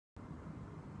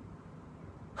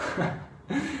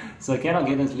So can I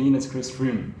get as lean as Chris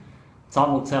Froome?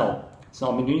 Time will tell. So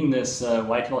I've been doing this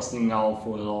weight loss thing now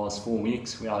for the last 4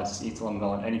 weeks, where I just eat till I'm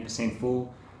going 80%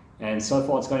 full, and so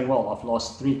far it's going well. I've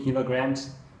lost 3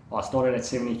 kilograms. I started at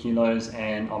 70 kilos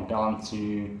and I'm down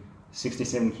to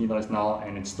 67 kilos now,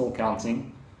 and it's still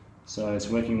counting. So it's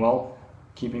working well,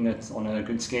 keeping it on a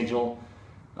good schedule.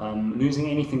 Losing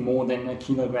anything more than a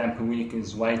kilogram per week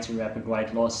is way too rapid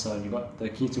weight loss. So the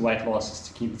key to weight loss is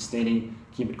to keep it steady,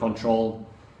 keep it controlled.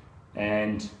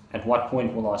 And at what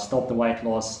point will I stop the weight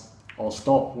loss? I'll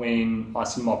stop when I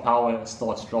see my power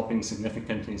starts dropping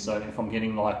significantly. So if I'm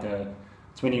getting like a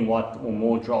 20 watt or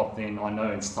more drop, then I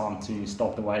know it's time to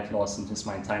stop the weight loss and just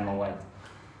maintain my weight.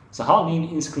 So how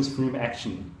lean is Chris Froome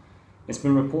actually? It's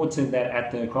been reported that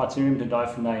at the Criterium de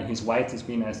Dauphiné, his weight has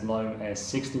been as low as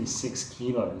 66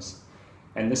 kilos.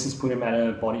 And this has put him at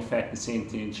a body fat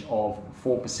percentage of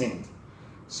 4%.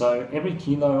 So every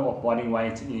kilo of body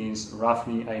weight is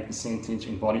roughly a percentage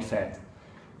in body fat.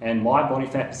 And my body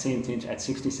fat percentage at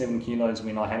 67 kilos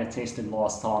when I had it tested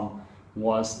last time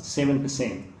was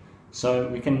 7%. So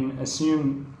we can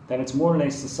assume that it's more or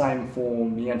less the same for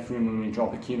me and Froome when we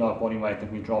drop a kilo of body weight,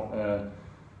 that we drop a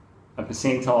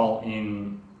percentile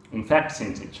in fat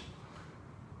percentage.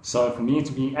 So for me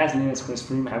to be as lean as Chris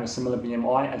Froome, have a similar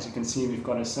BMI, as you can see we've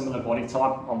got a similar body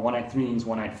type. I'm 183, he's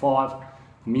 185.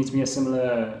 For me to be a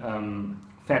similar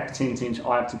fat percentage,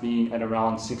 I have to be at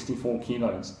around 64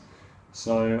 kilos.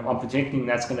 So I'm projecting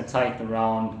that's going to take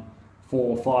around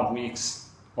 4 or 5 weeks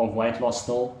of weight loss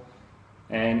still.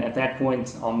 And at that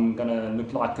point, I'm going to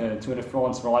look like a Tour de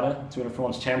France rider, Tour de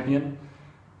France champion.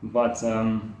 But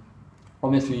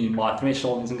obviously my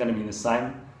threshold isn't going to be the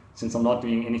same, since I'm not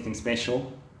doing anything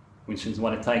special, which is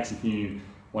what it takes if you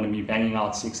want to be banging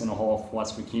out 6.5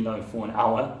 watts per kilo for an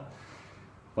hour.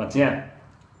 But yeah,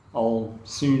 I'll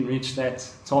soon reach that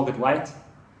target weight,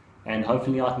 and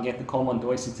hopefully I can get the Common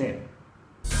Dorsey tip.